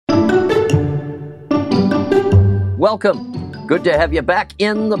Welcome. Good to have you back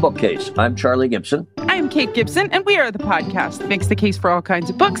in the bookcase. I'm Charlie Gibson. I'm Kate Gibson, and we are the podcast that makes the case for all kinds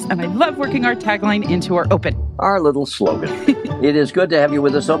of books, and I love working our tagline into our open. Our little slogan. It is good to have you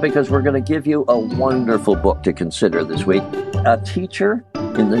with us, though, because we're going to give you a wonderful book to consider this week. A teacher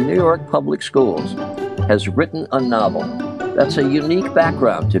in the New York public schools has written a novel. That's a unique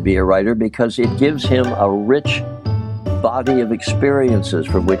background to be a writer because it gives him a rich body of experiences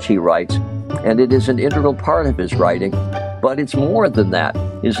from which he writes, and it is an integral part of his writing. But it's more than that.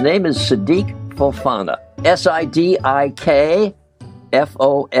 His name is Sidik Fofana. Sidik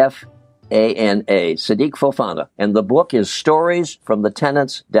Fofana. Sidik Fofana. And the book is Stories from the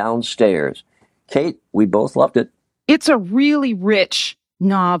Tenants Downstairs. Kate, we both loved it. It's a really rich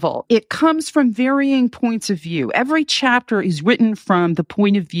novel. It comes from varying points of view. Every chapter is written from the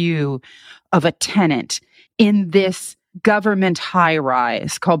point of view of a tenant in this government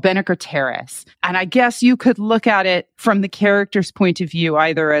high-rise called Banneker Terrace. And I guess you could look at it from the character's point of view,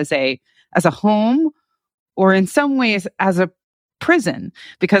 either as a home or in some ways as a prison,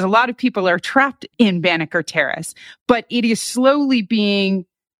 because a lot of people are trapped in Banneker Terrace, but it is slowly being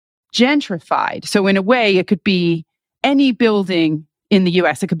gentrified. So in a way, it could be any building in the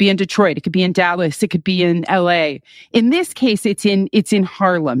US. It could be in Detroit. It could be in Dallas. It could be in LA. In this case, it's in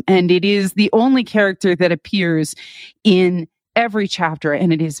Harlem. And it is the only character that appears in every chapter.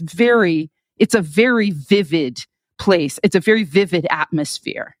 And it's a very vivid place. It's a very vivid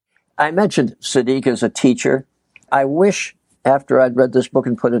atmosphere. I mentioned Sidik as a teacher. I wish, after I'd read this book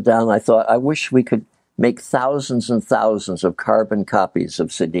and put it down, I thought, I wish we could make thousands and thousands of carbon copies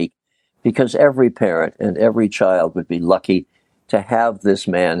of Sidik, because every parent and every child would be lucky to have this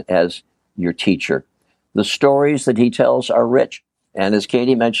man as your teacher. The stories that he tells are rich. And as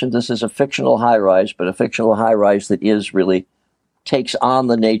Katie mentioned, this is a fictional high-rise, but a fictional high-rise that really takes on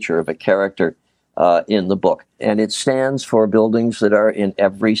the nature of a character in the book. And it stands for buildings that are in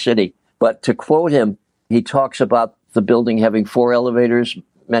every city. But to quote him, he talks about the building having 4 elevators,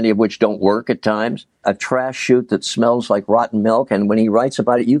 many of which don't work at times, a trash chute that smells like rotten milk. And when he writes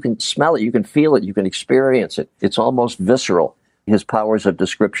about it, you can smell it, you can feel it, you can experience it. It's almost visceral. His powers of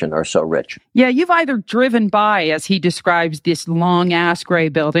description are so rich. Yeah, you've either driven by, as he describes this long-ass gray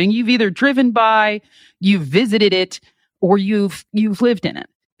building, you've either driven by, you've visited it, or you've lived in it.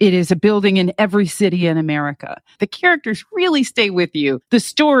 It is a building in every city in America. The characters really stay with you. The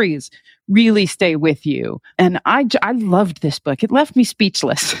stories really stay with you. And I loved this book. It left me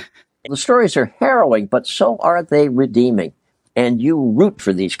speechless. The stories are harrowing, but so are they redeeming. And you root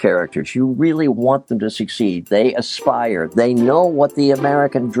for these characters. You really want them to succeed. They aspire. They know what the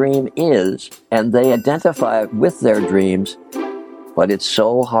American dream is, and they identify with their dreams. But it's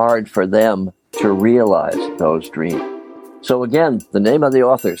so hard for them to realize those dreams. So again, the name of the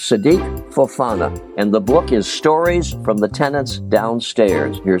author, Sidik Fofana, and the book is Stories from the Tenants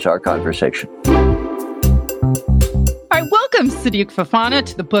Downstairs. Here's our conversation. All right, welcome, Sidik Fofana,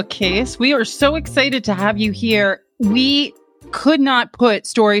 to the bookcase. We are so excited to have you here. We could not put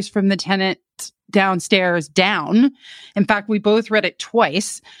Stories from the Tenants Downstairs down. In fact, we both read it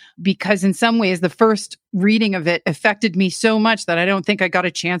twice because in some ways the first reading of it affected me so much that I don't think I got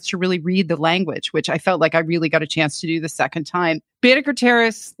a chance to really read the language, which I felt like I really got a chance to do the second time. Banneker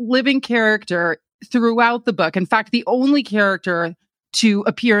Terrace, living character throughout the book. In fact, the only character to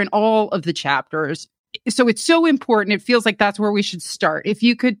appear in all of the chapters. So it's so important. It feels like that's where we should start. If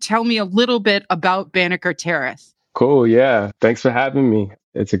you could tell me a little bit about Banneker Terrace. Cool. Yeah. Thanks for having me.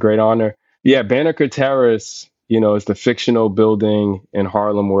 It's a great honor. Yeah. Banneker Terrace, is the fictional building in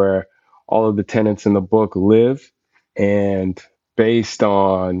Harlem where all of the tenants in the book live, and based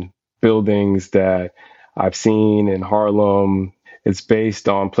on buildings that I've seen in Harlem. It's based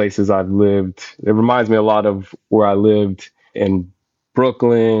on places I've lived. It reminds me a lot of where I lived in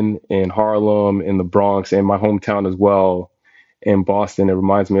Brooklyn, in Harlem, in the Bronx, and my hometown as well, in Boston. It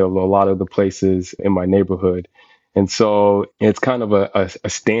reminds me of a lot of the places in my neighborhood. And so it's kind of a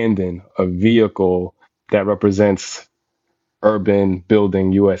stand-in, a vehicle that represents urban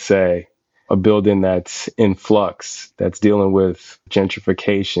building USA, a building that's in flux, that's dealing with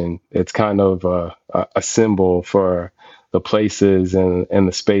gentrification. It's kind of a symbol for the places and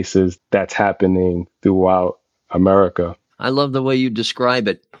the spaces that's happening throughout America. I love the way you describe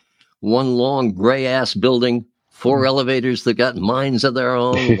it. One long gray-ass building, 4 elevators that got minds of their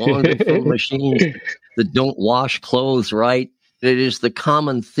own, wonderful machines that don't wash clothes right. It is the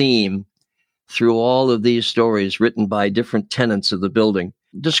common theme through all of these stories written by different tenants of the building.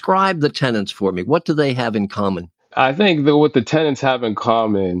 Describe the tenants for me. What do they have in common? I think that what the tenants have in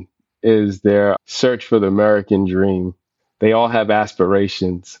common is their search for the American dream. They all have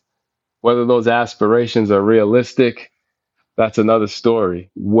aspirations. Whether those aspirations are realistic, that's another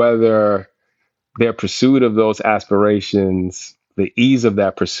story. Whether their pursuit of those aspirations, the ease of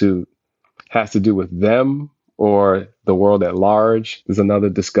that pursuit, has to do with them or the world at large is another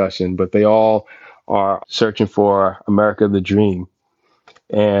discussion. But they all are searching for America the dream.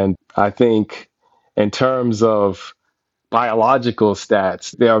 And I think in terms of biological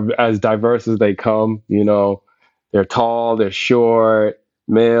stats, they are as diverse as they come. They're tall, they're short,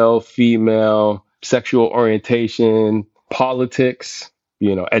 male, female, sexual orientation, politics,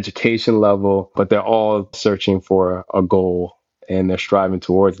 education level, but they're all searching for a goal and they're striving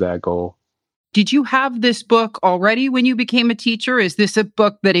towards that goal. Did you have this book already when you became a teacher? Is this a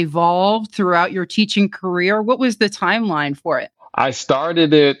book that evolved throughout your teaching career? What was the timeline for it? I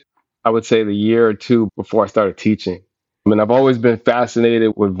started it, I would say, the year or two before I started teaching. I've always been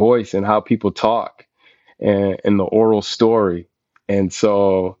fascinated with voice and how people talk and the oral story. And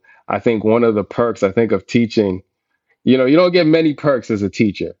so I think one of the perks I think of teaching, you don't get many perks as a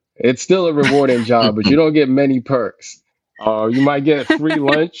teacher. It's still a rewarding job, but you don't get many perks. You might get a free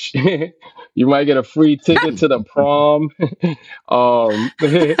lunch. You might get a free ticket to the prom. um,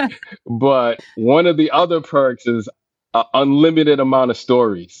 but one of the other perks is an unlimited amount of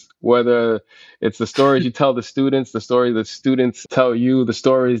stories, whether it's the stories you tell the students, the stories the students tell you, the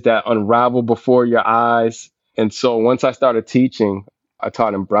stories that unravel before your eyes. And so once I started teaching, I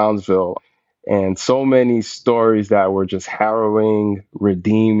taught in Brownsville, and so many stories that were just harrowing,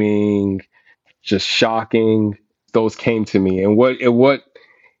 redeeming, just shocking, those came to me. And what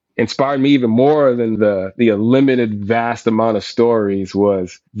inspired me even more than the limited vast amount of stories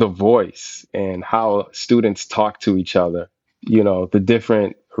was the voice and how students talk to each other. The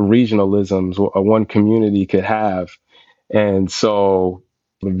different regionalisms one community could have. And so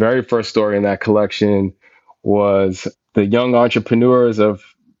the very first story in that collection was the young entrepreneurs of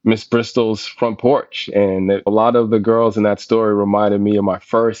Miss Bristol's front porch. And a lot of the girls in that story reminded me of my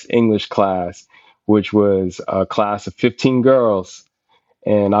first English class, which was a class of 15 girls.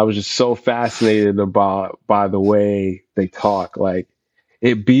 And I was just so fascinated by the way they talk. Like,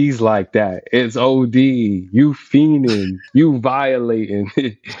 it bees like that. It's OD. You fiending. You violating.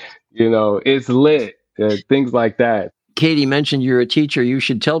 It's lit. Things like that. Katie mentioned you're a teacher. You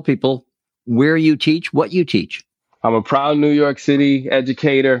should tell people where you teach, what you teach. I'm a proud New York City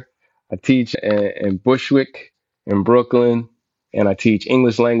educator. I teach in Bushwick, in Brooklyn, and I teach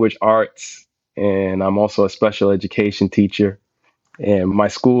English language arts. And I'm also a special education teacher. And my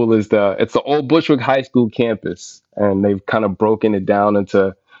school it's the old Bushwick High School campus. And they've kind of broken it down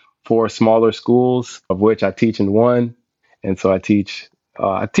into 4 smaller schools, of which I teach in one. And so I teach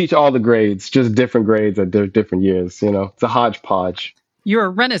all the grades, just different grades at different years. It's a hodgepodge. You're a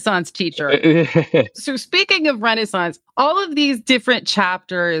Renaissance teacher. So speaking of Renaissance, all of these different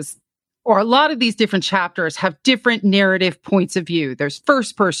chapters, or a lot of these different chapters, have different narrative points of view. There's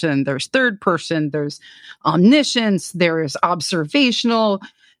first person, there's third person, there's omniscience, there's observational.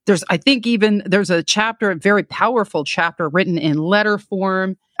 There's a chapter, a very powerful chapter written in letter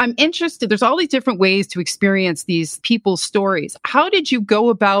form. I'm interested. There's all these different ways to experience these people's stories. How did you go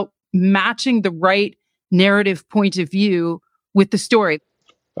about matching the right narrative point of view with the story?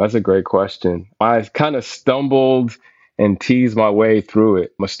 That's a great question. I kind of stumbled and teased my way through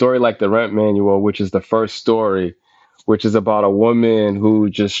it. A story like The Rent Manual, which is the first story, which is about a woman who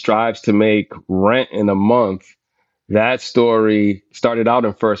just strives to make rent in a month. That story started out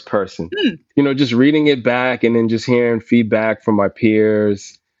in first person. Just reading it back and then just hearing feedback from my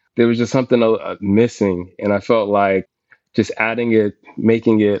peers. There was just something missing. And I felt like just adding it,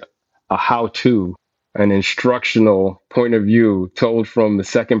 making it a how-to, an instructional point of view told from the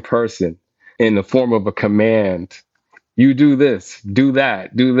second person in the form of a command. You do this, do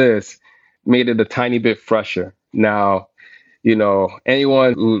that, do this, made it a tiny bit fresher. Now,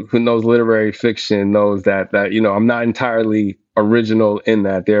 anyone who knows literary fiction knows that I'm not entirely original in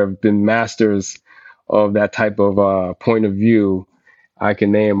that. There have been masters of that type of point of view. I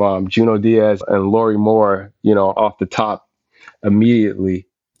can name Junot Diaz and Lori Moore, off the top immediately.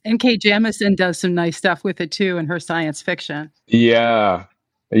 N.K. Jemisin does some nice stuff with it too in her science fiction. Yeah.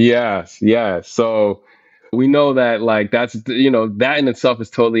 Yes. So we know that that's, that in itself is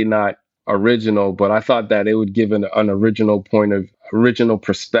totally not original, but I thought that it would give an original original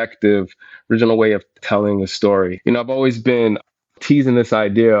perspective, original way of telling a story. I've always been teasing this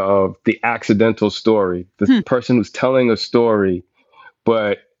idea of the accidental story, the person who's telling a story,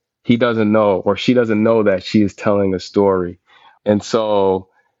 but he doesn't know, or she doesn't know that she is telling a story. And so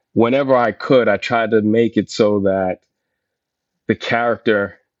whenever I could, I tried to make it so that the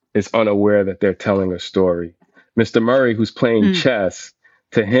character is unaware that they're telling a story. Mr. Murray, who's playing chess,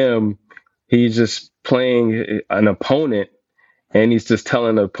 to him, He's just playing an opponent, and he's just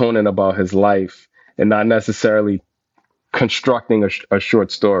telling the opponent about his life and not necessarily constructing a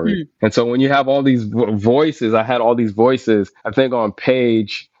short story. And so when you have all these voices, I had all these voices. I think on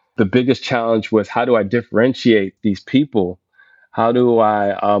page, the biggest challenge was, how do I differentiate these people? How do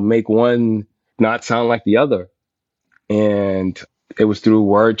I make one not sound like the other? And it was through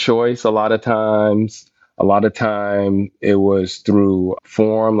word choice a lot of times. A lot of time it was through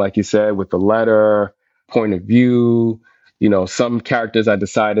form, like you said, with the letter, point of view. You know, some characters I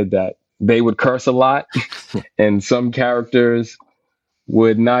decided that they would curse a lot, and some characters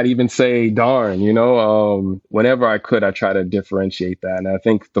would not even say darn, you know. Whenever I could, I try to differentiate that. And I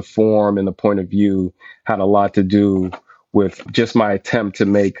think the form and the point of view had a lot to do with just my attempt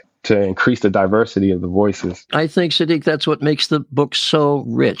to increase the diversity of the voices. I think, Sidik, that's what makes the book so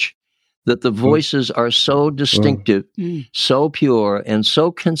rich, that the voices are so distinctive, so pure, and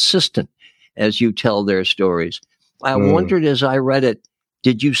so consistent as you tell their stories. I wondered as I read it,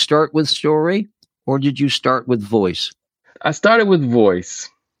 did you start with story or did you start with voice? I started with voice,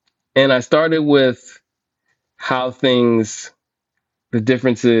 and I started with how things, the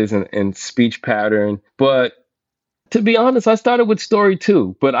differences in speech pattern. But to be honest, I started with story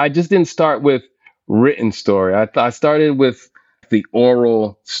too, but I just didn't start with written story. I started with the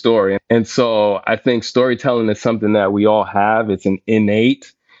oral story. And so I think storytelling is something that we all have. It's an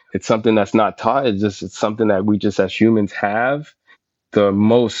innate. It's something that's not taught. It's something that we just as humans have. The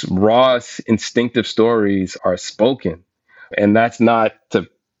most raw, instinctive stories are spoken. And that's not to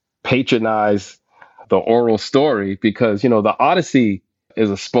patronize the oral story, because, you know, the Odyssey is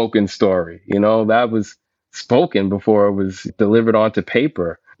a spoken story. You know, that was spoken before it was delivered onto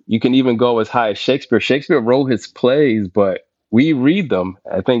paper. You can even go as high as Shakespeare. Shakespeare wrote his plays, but we read them.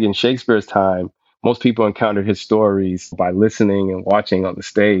 I think in Shakespeare's time, most people encountered his stories by listening and watching on the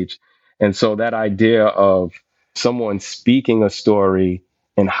stage. And so that idea of someone speaking a story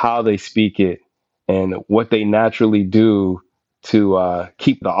and how they speak it and what they naturally do to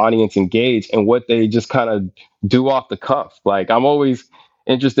keep the audience engaged and what they just kind of do off the cuff. Like, I'm always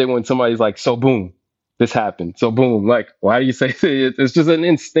interested when somebody's like, so boom, this happened. So boom, like, why do you say it? It's just an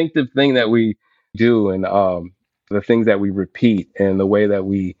instinctive thing that we do. And the things that we repeat and the way that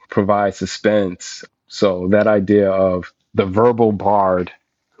we provide suspense. So that idea of the verbal bard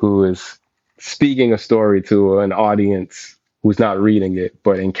who is speaking a story to an audience who's not reading it,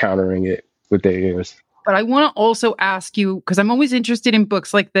 but encountering it with their ears. But I want to also ask you, because I'm always interested in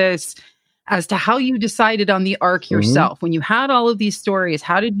books like this, as to how you decided on the arc yourself. When you had all of these stories,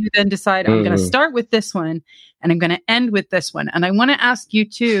 how did you then decide, I'm going to start with this one and I'm going to end with this one? And I want to ask you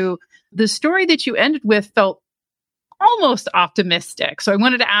too, the story that you ended with felt almost optimistic. So I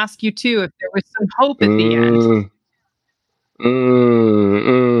wanted to ask you too, if there was some hope at the end.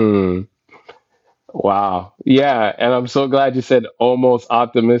 Wow. Yeah. And I'm so glad you said almost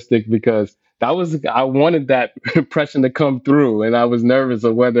optimistic, because I wanted that impression to come through, and I was nervous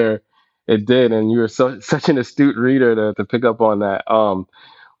of whether it did. And you were such an astute reader to pick up on that.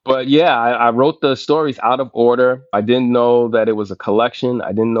 But yeah, I wrote the stories out of order. I didn't know that it was a collection. I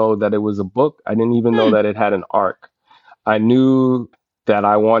didn't know that it was a book. I didn't even know that it had an arc. I knew that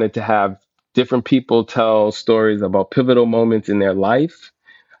I wanted to have different people tell stories about pivotal moments in their life,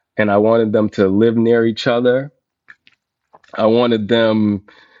 and I wanted them to live near each other. I wanted them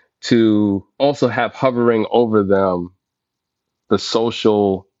to also have hovering over them the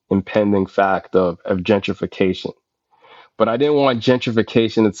social impending fact of gentrification. But I didn't want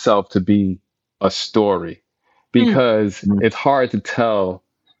gentrification itself to be a story, because it's hard to tell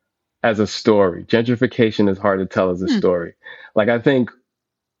as a story. Gentrification is hard to tell as a story. Like, I think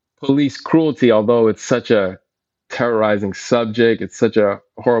police cruelty, although it's such a terrorizing subject, it's such a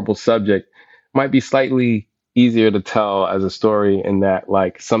horrible subject, might be slightly easier to tell as a story, in that,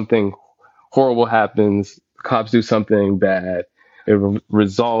 like, something horrible happens, cops do something bad, it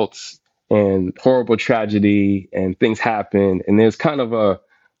results in horrible tragedy, and things happen, and there's kind of a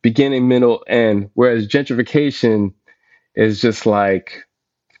beginning, middle, end. Whereas gentrification is just like,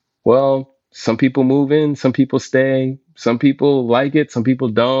 well, some people move in, some people stay, some people like it, some people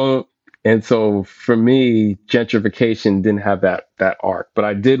don't. And so for me, gentrification didn't have that arc. But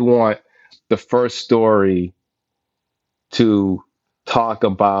I did want the first story to talk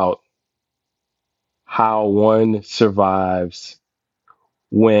about how one survives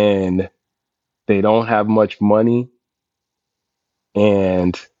when they don't have much money,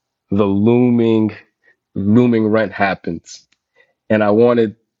 and the looming rent happens. And I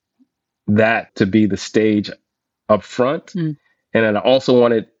wanted that to be the stage up front. And then I also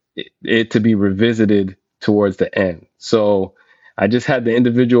wanted it to be revisited towards the end. So I just had the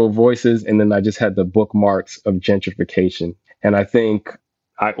individual voices, and then I just had the bookmarks of gentrification. And I think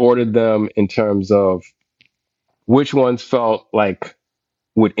I ordered them in terms of which ones felt like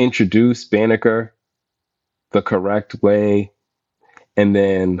would introduce Banneker the correct way, and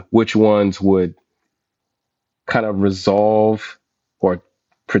then which ones would kind of resolve or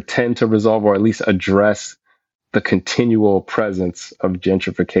pretend to resolve or at least address the continual presence of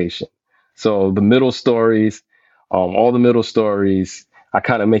gentrification. So the middle stories, all the middle stories, I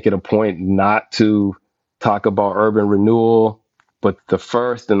kind of make it a point not to talk about urban renewal, but the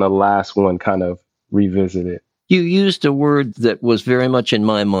first and the last one kind of revisit it. You used a word that was very much in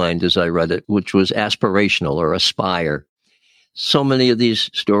my mind as I read it, which was aspirational or aspire. So many of these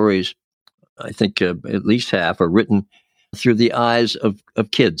stories, I think at least half, are written through the eyes of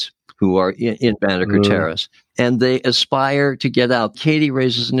kids who are in Banneker Terrace, and they aspire to get out. Katie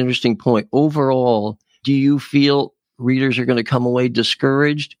raises an interesting point. Overall, do you feel readers are going to come away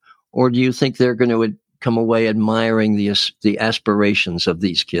discouraged, or do you think they're going to come away admiring the aspirations of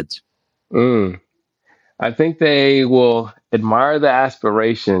these kids? I think they will admire the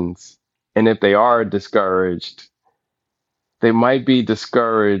aspirations, and if they are discouraged, they might be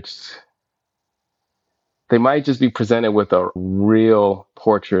discouraged. They might just be presented with a real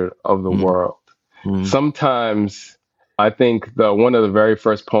portrait of the world. Sometimes I think one of the very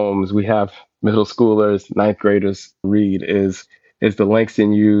first poems we have middle schoolers, ninth graders read is the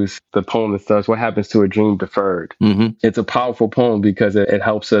Langston Hughes, the poem that starts, "What happens to a dream deferred?" It's a powerful poem because it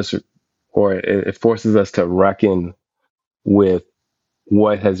helps us, or it forces us to reckon with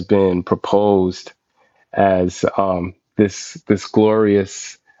what has been proposed as this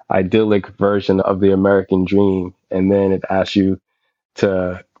glorious, idyllic version of the American dream. And then it asks you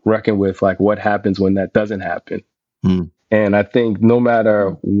to reckon with like what happens when that doesn't happen. And I think no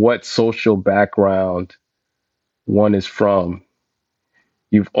matter what social background one is from,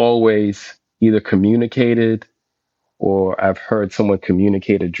 you've always either communicated or I've heard someone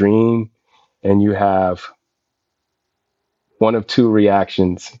communicate a dream, and you have one of two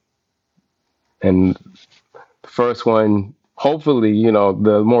reactions. And the first one, hopefully,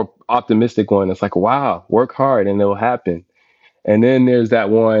 the more optimistic one, it's like, wow, work hard and it'll happen. And then there's that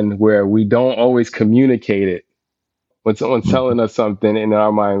one where we don't always communicate it. When someone's telling us something in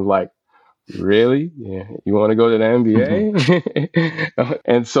our mind, like, really? Yeah, you want to go to the NBA?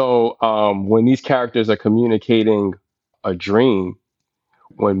 And so when these characters are communicating a dream,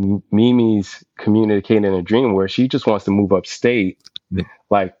 when Mimi's communicating a dream where she just wants to move upstate,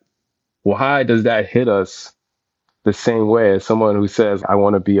 like, why does that hit us the same way as someone who says, I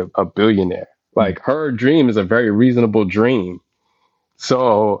want to be a billionaire? Like, her dream is a very reasonable dream.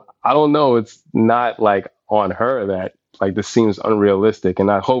 So I don't know. It's not like on her that like this seems unrealistic. And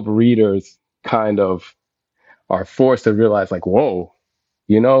I hope readers kind of are forced to realize like, whoa,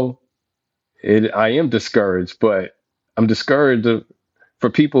 I am discouraged, but I'm discouraged for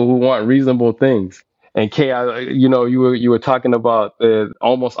people who want reasonable things. And Kay, you were talking about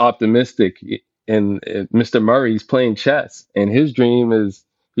almost optimistic, and Mr. Murray's playing chess, and his dream is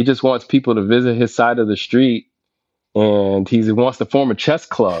he just wants people to visit his side of the street, and he wants to form a chess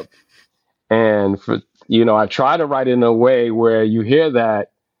club. And I try to write it in a way where you hear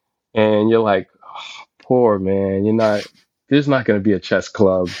that, and you're like, oh, poor man, there's not going to be a chess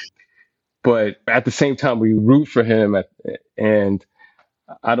club. But at the same time, we root for him, and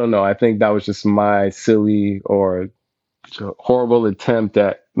I don't know. I think that was just my silly or horrible attempt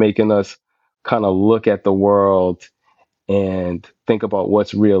at making us kind of look at the world and think about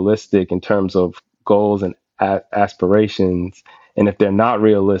what's realistic in terms of goals and aspirations. And if they're not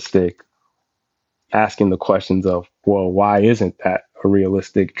realistic, asking the questions of, well, why isn't that a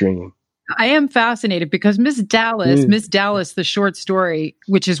realistic dream? I am fascinated because Miss Dallas, the short story,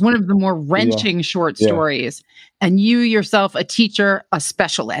 which is one of the more wrenching short stories, and you yourself, a teacher, a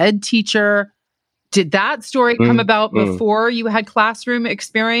special ed teacher, did that story come about before you had classroom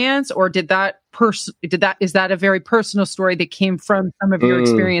experience, or is that a very personal story that came from some of your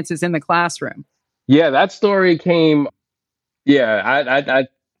experiences in the classroom? Yeah, that story came. Yeah, I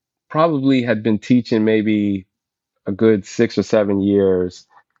probably had been teaching maybe a good 6 or 7 years.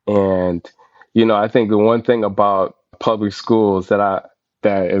 And, I think the one thing about public schools that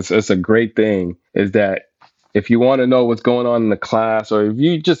is a great thing is that if you want to know what's going on in the class, or if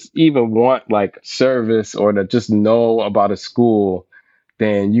you just even want like service or to just know about a school,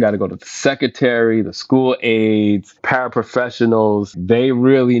 then you got to go to the secretary, the school aides, paraprofessionals. They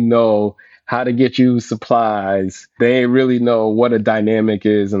really know how to get you supplies. They really know what a dynamic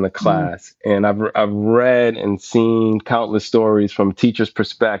is in the class. And I've read and seen countless stories from teachers'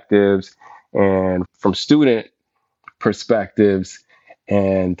 perspectives and from student perspectives.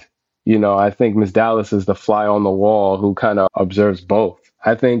 And, I think Miss Dallas is the fly on the wall who kind of observes both.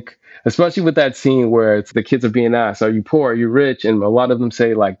 I think, especially with that scene where it's the kids are being asked, are you poor? Are you rich? And a lot of them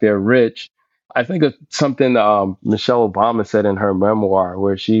say like they're rich. I think of something Michelle Obama said in her memoir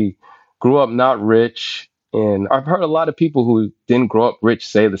where she grew up not rich. And I've heard a lot of people who didn't grow up rich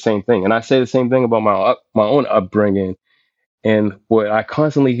say the same thing. And I say the same thing about my own upbringing. And what I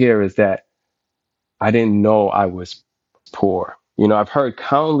constantly hear is that I didn't know I was poor. I've heard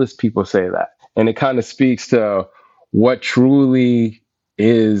countless people say that. And it kind of speaks to what truly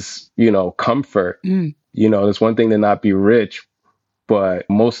is, comfort. It's one thing to not be rich, but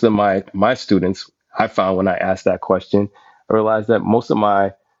most of my students, I found when I asked that question, I realized that most of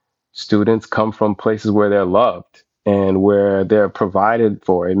my students come from places where they're loved and where they're provided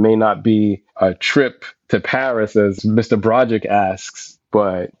for. It may not be a trip to Paris, as Mr. Broderick asks,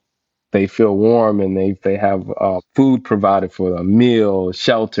 but they feel warm and they have food provided for them, meal,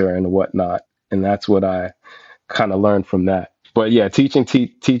 shelter, and whatnot. And that's what I kind of learned from that. But yeah, teaching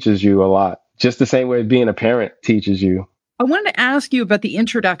teaches you a lot, just the same way being a parent teaches you. I wanted to ask you about the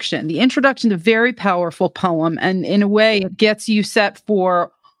introduction. The introduction is a very powerful poem, and in a way, it gets you set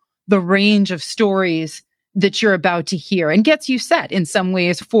for the range of stories that you're about to hear and gets you set in some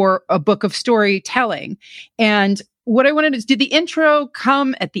ways for a book of storytelling. And what I wanted is, did the intro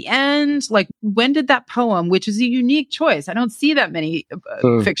come at the end? Like, when did that poem, which is a unique choice? I don't see that many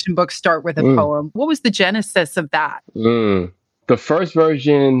fiction books start with a poem. What was the genesis of that? The first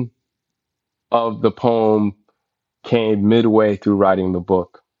version of the poem came midway through writing the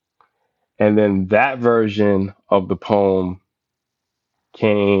book. And then that version of the poem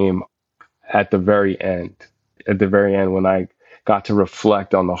came at the very end when I got to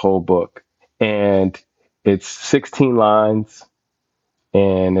reflect on the whole book. And it's 16 lines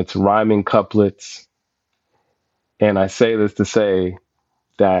and it's rhyming couplets. And I say this to say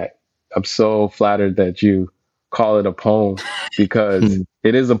that I'm so flattered that you call it a poem because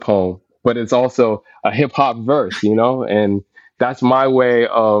it is a poem, but it's also a hip hop verse, and that's my way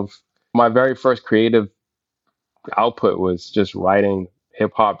of my very first creative output was just writing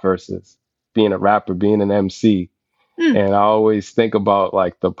hip hop verses, being a rapper, being an MC. And I always think about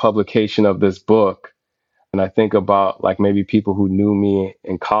like the publication of this book. And I think about like maybe people who knew me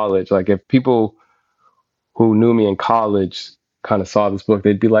in college. Like if people who knew me in college kind of saw this book,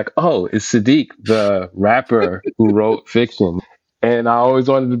 they'd be like, oh, it's Sidik, the rapper who wrote fiction. And I always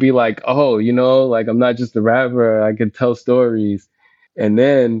wanted to be like, oh, like I'm not just a rapper, I can tell stories. And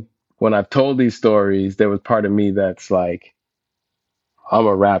then when I've told these stories, there was part of me that's like, I'm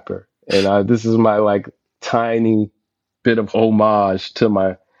a rapper. And this is my like tiny bit of homage to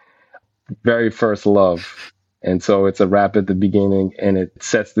my very first love. And so it's a rap at the beginning and it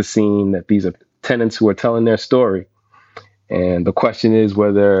sets the scene that these are tenants who are telling their story. And the question is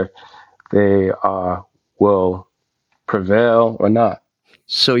whether they will prevail or not.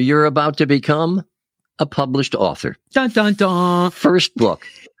 So you're about to become a published author. Dun, dun, dun. First book.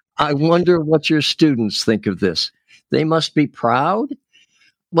 I wonder what your students think of this. They must be proud.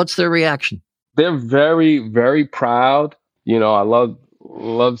 What's their reaction? They're very, very proud. I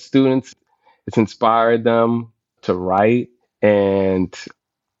love students. It's inspired them to write, and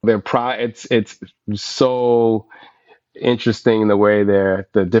their pride. It's so interesting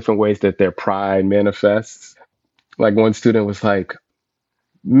the different ways that their pride manifests. Like one student was like,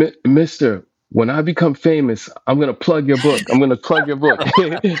 Mister, when I become famous, I'm going to plug your book. I'm going to plug your book.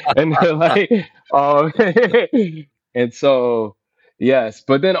 And they're like, oh, and so, yes.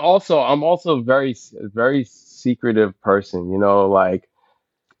 But then also, I'm also a very, very secretive person, like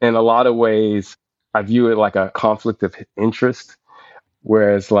in a lot of ways, I view it like a conflict of interest.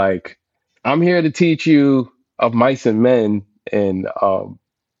 Whereas like, I'm here to teach you of mice and men and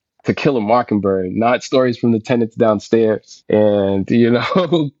To Kill a Mockingbird, not stories from the tenants downstairs. And,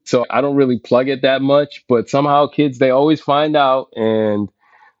 so I don't really plug it that much, but somehow kids, they always find out and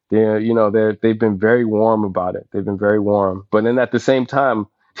they've been very warm about it. They've been very warm. But then at the same time,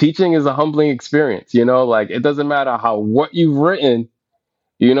 teaching is a humbling experience, like it doesn't matter what you've written,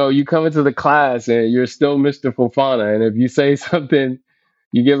 you come into the class and you're still Mr. Fofana. And if you say something,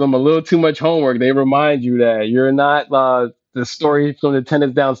 you give them a little too much homework, they remind you that you're not the story from the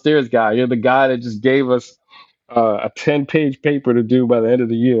tenants downstairs guy. You're the guy that just gave us a 10-page paper to do by the end of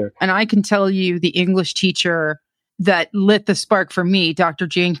the year. And I can tell you the English teacher that lit the spark for me, Dr.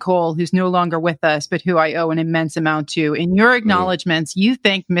 Jane Cole, who's no longer with us, but who I owe an immense amount to. In your acknowledgments, you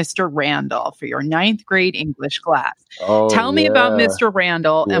thanked Mr. Randall for your 9th grade English class. Tell me about Mr.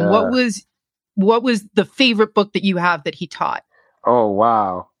 Randall and what was the favorite book that you have that he taught? Oh,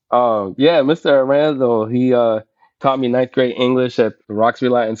 wow. Yeah, Mr. Randall, taught me ninth grade English at Roxbury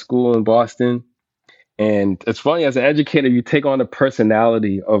Latin School in Boston. And it's funny, as an educator, you take on the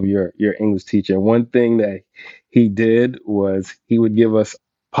personality of your English teacher. One thing that he did was he would give us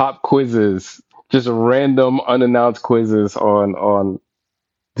pop quizzes, just random unannounced quizzes on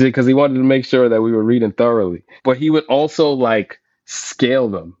because he wanted to make sure that we were reading thoroughly. But he would also like scale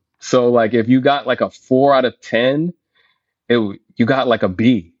them. So like if you got like a 4 out of 10, you got like a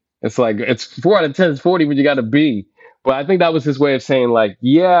B. It's like it's 4 out of 10 is 40, but you got a B. But I think that was his way of saying like,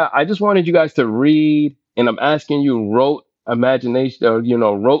 yeah, I just wanted you guys to read, and I'm asking you rote imagination,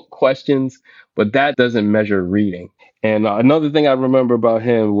 or rote questions, but that doesn't measure reading. And another thing I remember about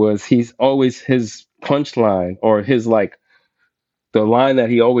him was he's always his punchline, or his like the line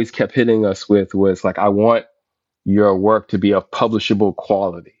that he always kept hitting us with was like, I want your work to be of publishable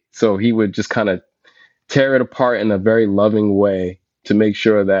quality. So he would just kind of tear it apart in a very loving way to make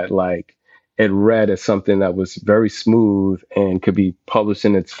sure that like it read as something that was very smooth and could be published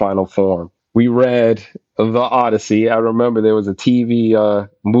in its final form. We read The Odyssey. I remember there was a TV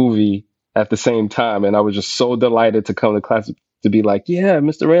movie at the same time, and I was just so delighted to come to class to be like, yeah,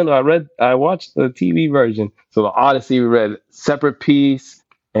 Mr. Randall, I watched the TV version. So The Odyssey we read separate piece,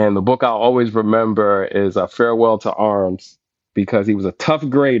 and the book I'll always remember is Farewell to Arms, because he was a tough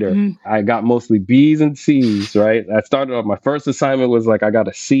grader. I got mostly B's and C's, right? I started off, my first assignment was like, I got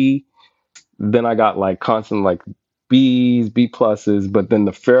a C. Then I got like constant like B's, B pluses, but then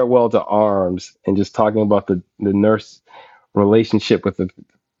the Farewell to Arms and just talking about the nurse relationship with the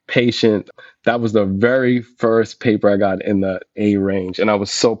patient. That was the very first paper I got in the A range. And I was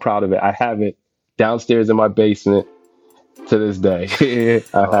so proud of it. I have it downstairs in my basement to this day.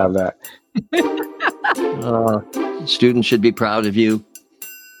 I have that. Students should be proud of you.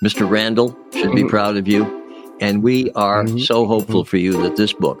 Mr. Randall should be proud of you. And we are so hopeful for you that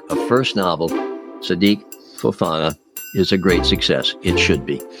this book, a first novel, Sidik Fofana, is a great success. It should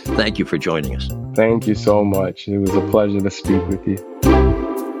be. Thank you for joining us. Thank you so much. It was a pleasure to speak with you.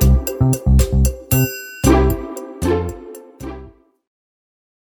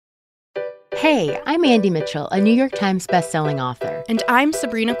 Hey, I'm Andy Mitchell, a New York Times bestselling author. And I'm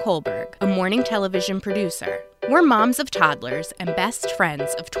Sabrina Kohlberg, a morning television producer. We're moms of toddlers and best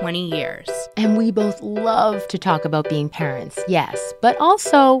friends of 20 years. And we both love to talk about being parents, yes, but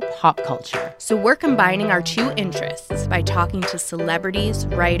also pop culture. So we're combining our two interests by talking to celebrities,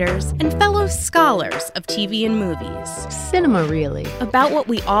 writers, and fellow scholars of TV and movies. Cinema, really. About what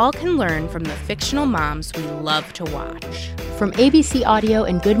we all can learn from the fictional moms we love to watch. From ABC Audio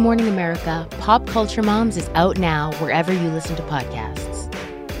and Good Morning America, Pop Culture Moms is out now wherever you listen to podcasts.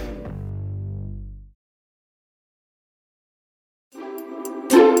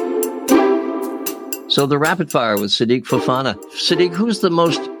 So the rapid fire with Sidik Fofana. Sidik, who's the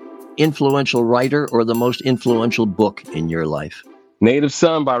most influential writer or the most influential book in your life? Native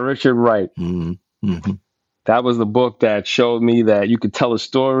Son by Richard Wright. Mm-hmm. That was the book that showed me that you could tell a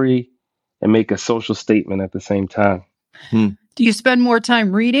story and make a social statement at the same time. Do you spend more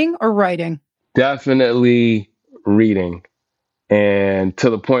time reading or writing? Definitely reading. And to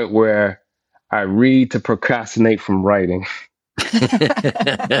the point where I read to procrastinate from writing.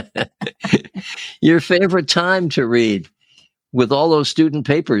 Your favorite time to read with all those student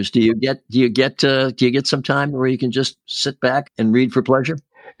papers? Do you get some time where you can just sit back and read for pleasure?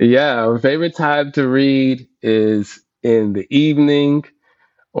 Yeah, my favorite time to read is in the evening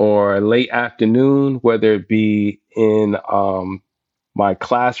or late afternoon, whether it be in my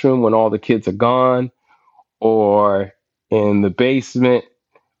classroom when all the kids are gone, or in the basement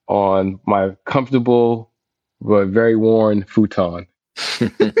on my comfortable but very worn futon.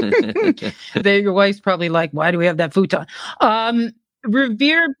 Your wife's probably like, why do we have that futon?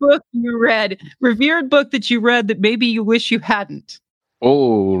 Revered book that you read that maybe you wish you hadn't.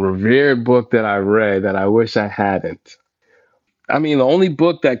 Oh, revered book that I read that I wish I hadn't. I mean, the only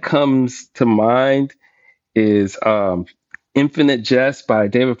book that comes to mind is Infinite Jest by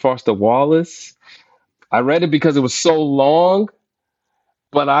David Foster Wallace. I read it because it was so long,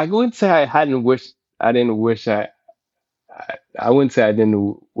 but I wouldn't say I didn't wish I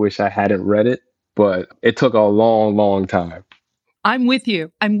hadn't read it, but it took a long, long time. I'm with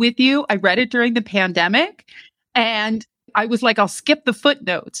you. I read it during the pandemic, and I was like, I'll skip the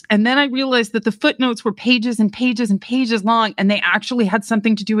footnotes. And then I realized that the footnotes were pages and pages and pages long, and they actually had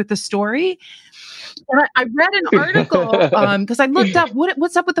something to do with the story. And I read an article because I looked up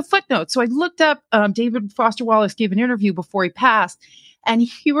what's up with the footnotes. So I looked up, David Foster Wallace gave an interview before he passed, and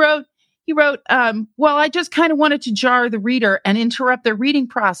he wrote, He wrote, well, I just kind of wanted to jar the reader and interrupt their reading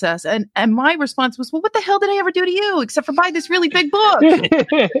process. And my response was, well, what the hell did I ever do to you except for buy this really big book?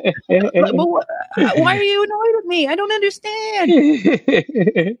 Well, why are you annoyed at me? I don't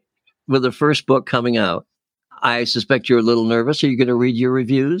understand. With the first book coming out, I suspect you're a little nervous. Are you going to read your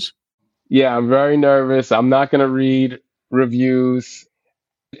reviews? Yeah, I'm very nervous. I'm not going to read reviews.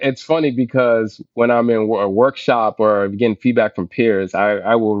 It's funny because when I'm in a workshop or getting feedback from peers,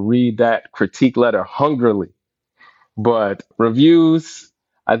 I will read that critique letter hungrily. But reviews,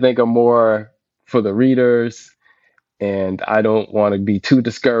 I think, are more for the readers. And I don't want to be too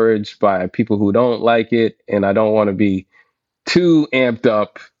discouraged by people who don't like it. And I don't want to be too amped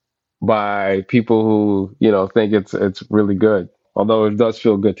up by people who, think it's really good. Although it does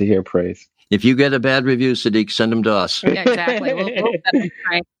feel good to hear praise. If you get a bad review, Sidik, send them to us. Yeah, exactly.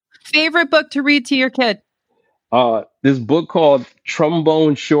 Right. Favorite book to read to your kid? This book called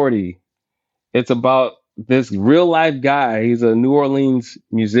Trombone Shorty. It's about this real life guy. He's a New Orleans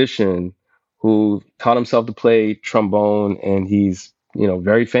musician who taught himself to play trombone, and he's,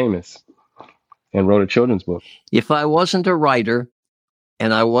 very famous and wrote a children's book. If I wasn't a writer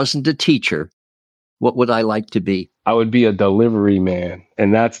and I wasn't a teacher, what would I like to be? I would be a delivery man.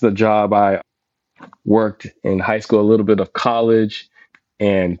 And that's the job I worked in high school, a little bit of college.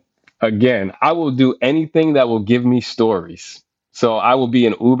 And again, I will do anything that will give me stories. So I will be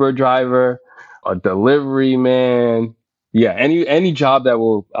an Uber driver, a delivery man. Yeah, any job that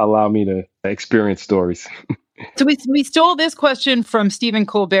will allow me to experience stories. So we stole this question from Stephen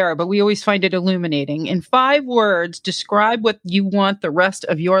Colbert, but we always find it illuminating. In 5 words, describe what you want the rest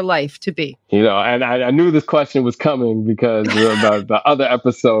of your life to be. And I knew this question was coming because of the other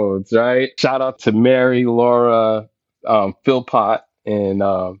episodes, right? Shout out to Mary, Laura, Philpott, and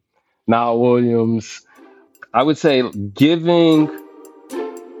Niall Williams. I would say giving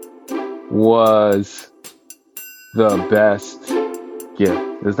was the best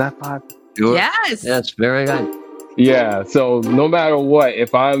gift. Is that 5? Sure. Yes. That's very good. Yeah. So no matter what,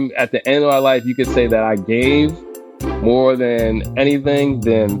 if I'm at the end of my life, you could say that I gave more than anything,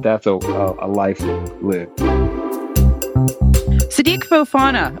 then that's a life lived. Sidik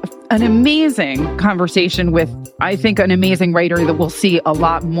Fofana, an amazing conversation with, I think, an amazing writer that we'll see a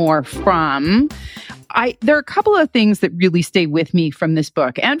lot more from. There are a couple of things that really stay with me from this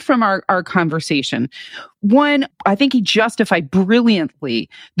book and from our conversation. One, I think he justified brilliantly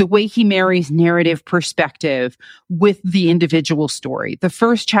the way he marries narrative perspective with the individual story. The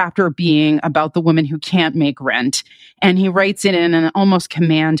first chapter being about the woman who can't make rent. And he writes it in an almost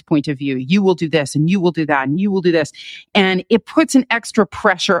command point of view. You will do this and you will do that and you will do this. And it puts an extra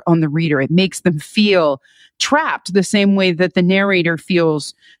pressure on the reader. It makes them feel trapped the same way that the narrator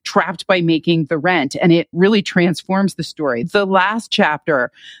feels trapped by making the rent. And it really transforms the story. The last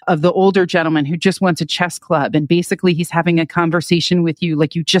chapter of the older gentleman who just wants a chess club, and basically he's having a conversation with you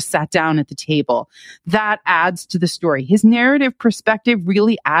like you just sat down at the table. That adds to the story. His narrative perspective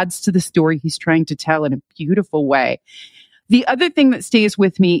really adds to the story he's trying to tell in a beautiful way. The other thing that stays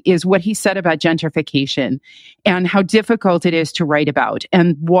with me is what he said about gentrification and how difficult it is to write about,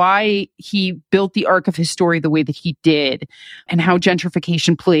 and why he built the arc of his story the way that he did, and how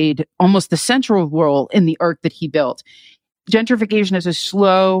gentrification played almost the central role in the arc that he built. Gentrification is a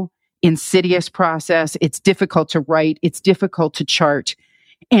slow, insidious process. It's difficult to write. It's difficult to chart.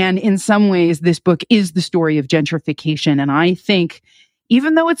 And in some ways, this book is the story of gentrification. And I think,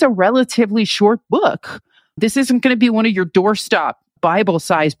 even though it's a relatively short book, this isn't going to be one of your doorstop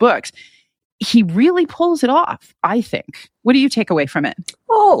Bible-sized books. He really pulls it off, I think. What do you take away from it?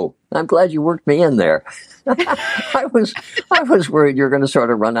 Oh, I'm glad you worked me in there. I was worried you were going to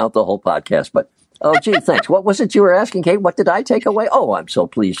sort of run out the whole podcast, but oh, gee, thanks. What was it you were asking, Kate? What did I take away? Oh, I'm so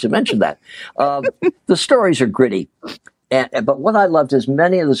pleased to mention that. The stories are gritty, but what I loved is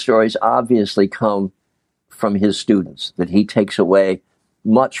many of the stories obviously come from his students, that he takes away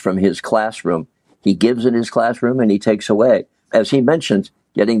much from his classroom. He gives in his classroom and he takes away. As he mentioned,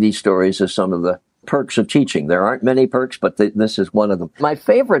 getting these stories is some of the perks of teaching. There aren't many perks, but this is one of them. My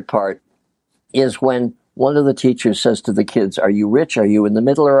favorite part is when one of the teachers says to the kids, are you rich? Are you in the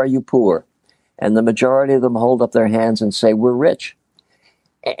middle? Or are you poor? And the majority of them hold up their hands and say, we're rich.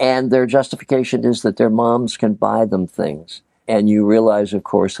 And their justification is that their moms can buy them things. And you realize, of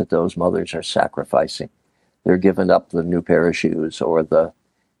course, that those mothers are sacrificing. They're giving up the new pair of shoes or the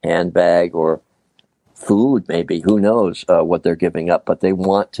handbag or food, maybe. Who knows what they're giving up, but they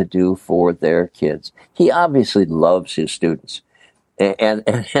want to do for their kids. He obviously loves his students. And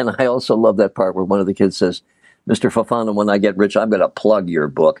I also love that part where one of the kids says, Mr. Fofana, when I get rich, I'm going to plug your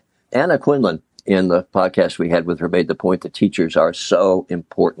book. Anna Quinlan, in the podcast we had with her, made the point that teachers are so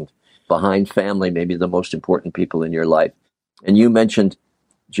important. behind family, maybe the most important people in your life. And you mentioned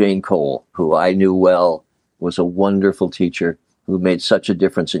Jane Cole, who I knew well, was a wonderful teacher who made such a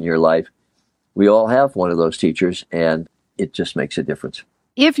difference in your life. We all have one of those teachers, and it just makes a difference.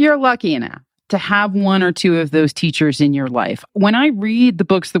 If you're lucky enough to have one or two of those teachers in your life, when I read the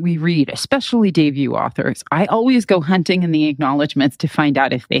books that we read, especially debut authors, I always go hunting in the acknowledgments to find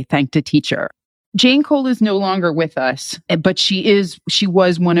out if they thanked a teacher. Jane Cole is no longer with us, but she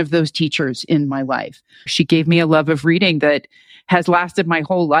was one of those teachers in my life. She gave me a love of reading that has lasted my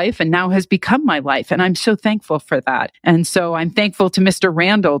whole life and now has become my life. And I'm so thankful for that. And so I'm thankful to Mr.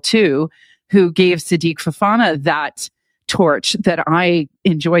 Randall, too, who gave Sidik Fofana that torch that I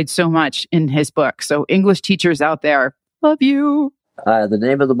enjoyed so much in his book. So English teachers out there, love you. The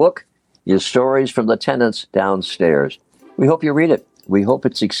name of the book is Stories from the Tenants Downstairs. We hope you read it. We hope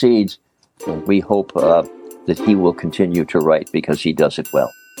it succeeds. And we hope that he will continue to write because he does it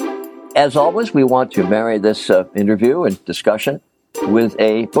well. As always, we want to marry this interview and discussion with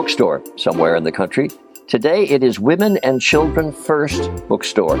a bookstore somewhere in the country. Today, it is Women and Children First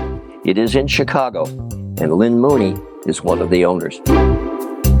Bookstore. It is in Chicago, and Lynn Mooney is one of the owners.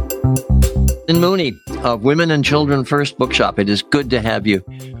 Lynn Mooney of Women and Children First Bookshop. It is good to have you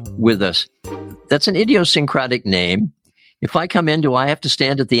with us. That's an idiosyncratic name. If I come in, do I have to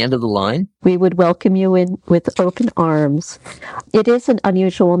stand at the end of the line? We would welcome you in with open arms. It is an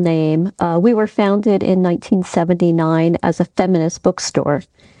unusual name. We were founded in 1979 as a feminist bookstore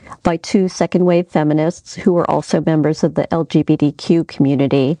by two second-wave feminists who were also members of the LGBTQ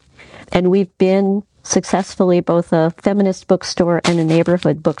community. And we've been successfully both a feminist bookstore and a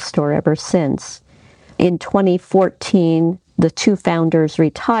neighborhood bookstore ever since. In 2014, the two founders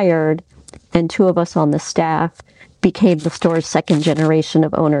retired, and two of us on the staff became the store's second generation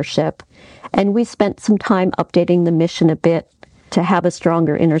of ownership. And we spent some time updating the mission a bit to have a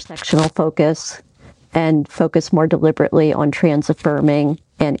stronger intersectional focus and focus more deliberately on trans-affirming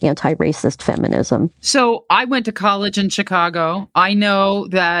and anti-racist feminism. So I went to college in Chicago. I know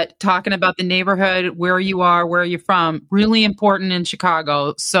that talking about the neighborhood, where you are, where you're from, really important in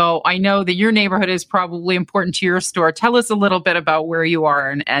Chicago. So I know that your neighborhood is probably important to your store. Tell us a little bit about where you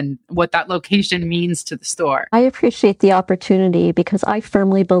are and what that location means to the store. I appreciate the opportunity because I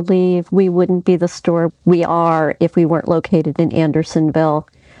firmly believe we wouldn't be the store we are if we weren't located in Andersonville.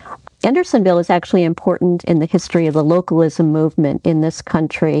 Andersonville is actually important in the history of the localism movement in this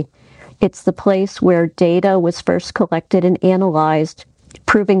country. It's the place where data was first collected and analyzed,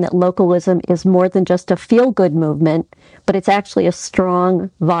 proving that localism is more than just a feel-good movement, but it's actually a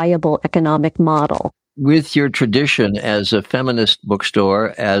strong, viable economic model. With your tradition as a feminist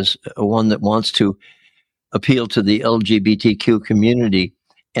bookstore, as one that wants to appeal to the LGBTQ community,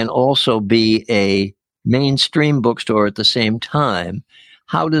 and also be a mainstream bookstore at the same time,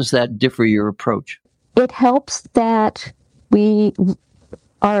 how does that differ your approach? It helps that we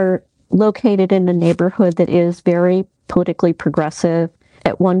are located in a neighborhood that is very politically progressive.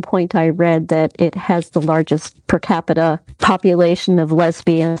 At one point, I read that it has the largest per capita population of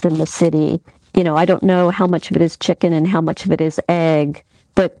lesbians in the city. You know, I don't know how much of it is chicken and how much of it is egg,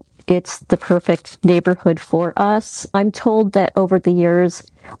 but it's the perfect neighborhood for us. I'm told that over the years,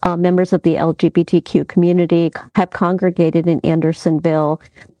 members of the LGBTQ community have congregated in Andersonville.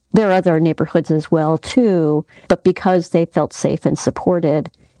 There are other neighborhoods as well, too, but because they felt safe and supported.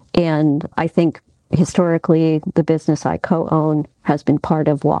 And I think historically, the business I co-own has been part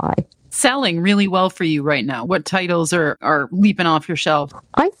of why. Selling really well for you right now. What titles are leaping off your shelf?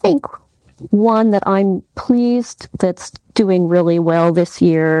 I think one that I'm pleased that's doing really well this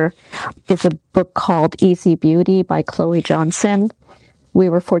year is a book called Easy Beauty by Chloe Johnson. We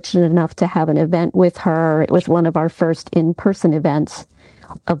were fortunate enough to have an event with her. It was one of our first in-person events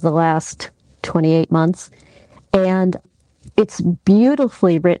of the last 28 months. And it's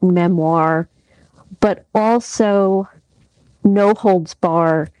beautifully written memoir, but also no holds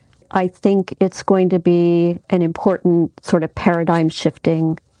bar. I think it's going to be an important sort of paradigm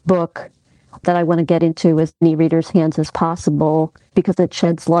shifting book that I want to get into as many readers' hands as possible because it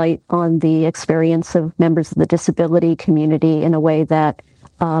sheds light on the experience of members of the disability community in a way that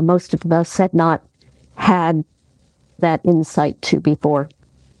most of us had not had that insight to before.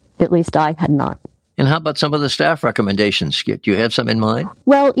 At least I had not. And how about some of the staff recommendations? Do you have some in mind?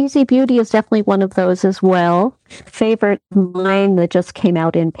 Well, Easy Beauty is definitely one of those as well. Favorite of mine that just came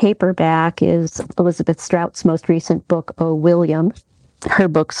out in paperback is Elizabeth Strout's most recent book, Oh, William. Her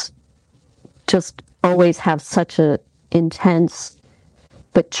books just always have such a intense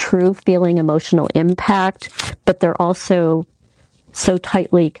but true feeling emotional impact, but they're also so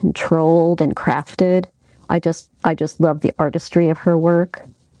tightly controlled and crafted. I just love the artistry of her work.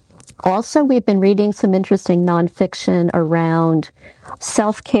 Also, we've been reading some interesting nonfiction around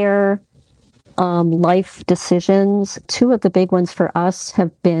self-care, life decisions. Two of the big ones for us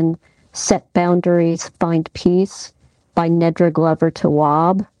have been Set Boundaries, Find Peace by Nedra Glover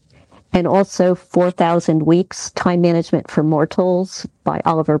Tawwab, and also 4,000 Weeks, Time Management for Mortals by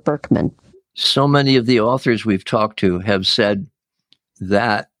Oliver Burkeman. So many of the authors we've talked to have said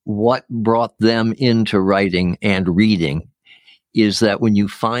that what brought them into writing and reading is that when you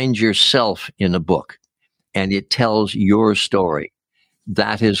find yourself in a book and it tells your story,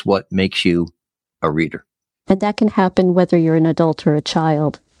 that is what makes you a reader. And that can happen whether you're an adult or a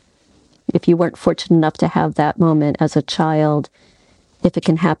child. If you weren't fortunate enough to have that moment as a child, if it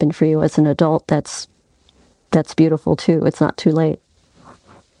can happen for you as an adult, that's beautiful too. It's not too late.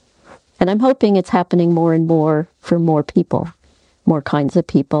 And I'm hoping it's happening more and more for more people, more kinds of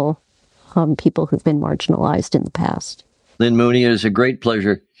people, people who've been marginalized in the past. Lynn Mooney, it is a great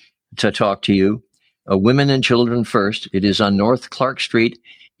pleasure to talk to you. Women and Children First. It is on North Clark Street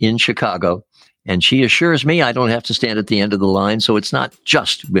in Chicago. And she assures me I don't have to stand at the end of the line, so it's not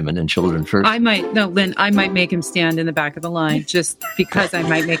just Women and Children First. Lynn, I might make him stand in the back of the line just because I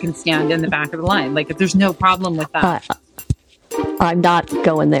might make him stand in the back of the line. Like, if there's no problem with that. I'm not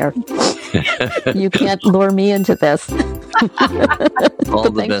going there. You can't lure me into this. All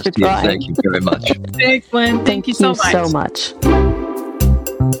the best to you. Thank you very much. Thanks, Lynn. Thank you so much.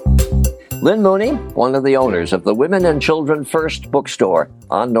 Lynn Mooney, one of the owners of the Women and Children First bookstore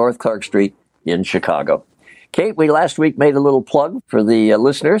on North Clark Street in Chicago. Kate, we last week made a little plug for the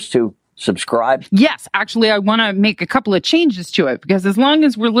listeners to subscribe. Yes, actually, I want to make a couple of changes to it, because as long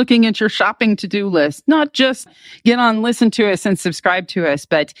as we're looking at your shopping to-do list, not just get on, listen to us and subscribe to us,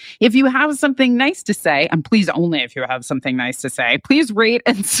 but if you have something nice to say, and please only if you have something nice to say, please rate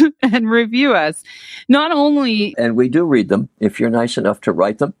and review us. Not only... And we do read them if you're nice enough to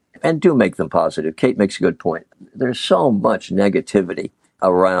write them, and do make them positive. Kate makes a good point. There's so much negativity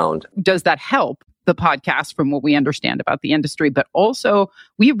around. Does that help the podcast from what we understand about the industry? But also,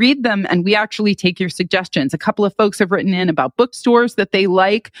 we read them and we actually take your suggestions. A couple of folks have written in about bookstores that they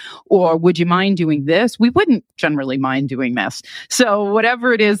like, or would you mind doing this? We wouldn't generally mind doing this. So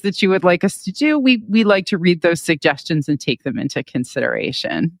whatever it is that you would like us to do, we like to read those suggestions and take them into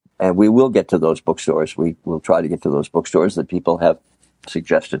consideration. And we will get to those bookstores. We will try to get to those bookstores that people have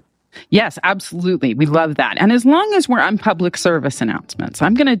suggested. Yes, absolutely. We love that. And as long as we're on public service announcements,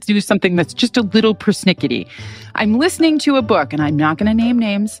 I'm going to do something that's just a little persnickety. I'm listening to a book, and I'm not going to name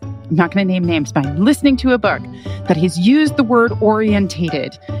names. But I'm listening to a book that has used the word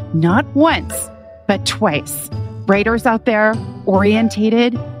orientated, not once, but twice. Writers out there,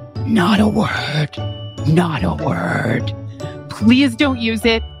 orientated, not a word. Please don't use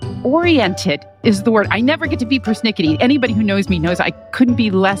it. Oriented is the word. I never get to be persnickety. Anybody who knows me knows I couldn't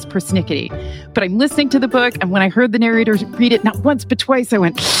be less persnickety. But I'm listening to the book, and when I heard the narrator read it, not once but twice, I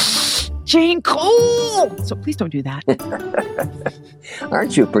went, Jane Cole! So please don't do that.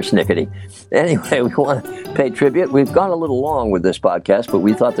 Aren't you persnickety? Anyway, we want to pay tribute. We've gone a little long with this podcast, but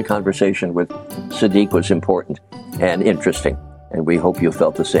we thought the conversation with Sidik was important and interesting, and we hope you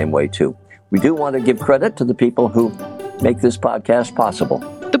felt the same way too. We do want to give credit to the people who make this podcast possible.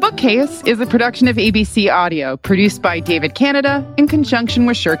 The Bookcase is a production of ABC Audio, produced by David Canada in conjunction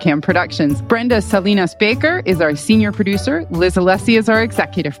with SureCam Productions. Brenda Salinas Baker is our senior producer. Liz Alessi is our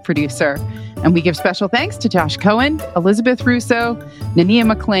executive producer. And we give special thanks to Josh Cohen, Elizabeth Russo, Nania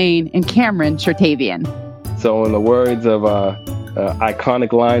McLean, and Cameron Chertavian. So in the words of an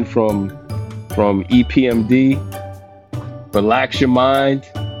iconic line from EPMD, relax your mind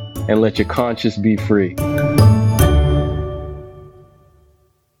and let your conscience be free.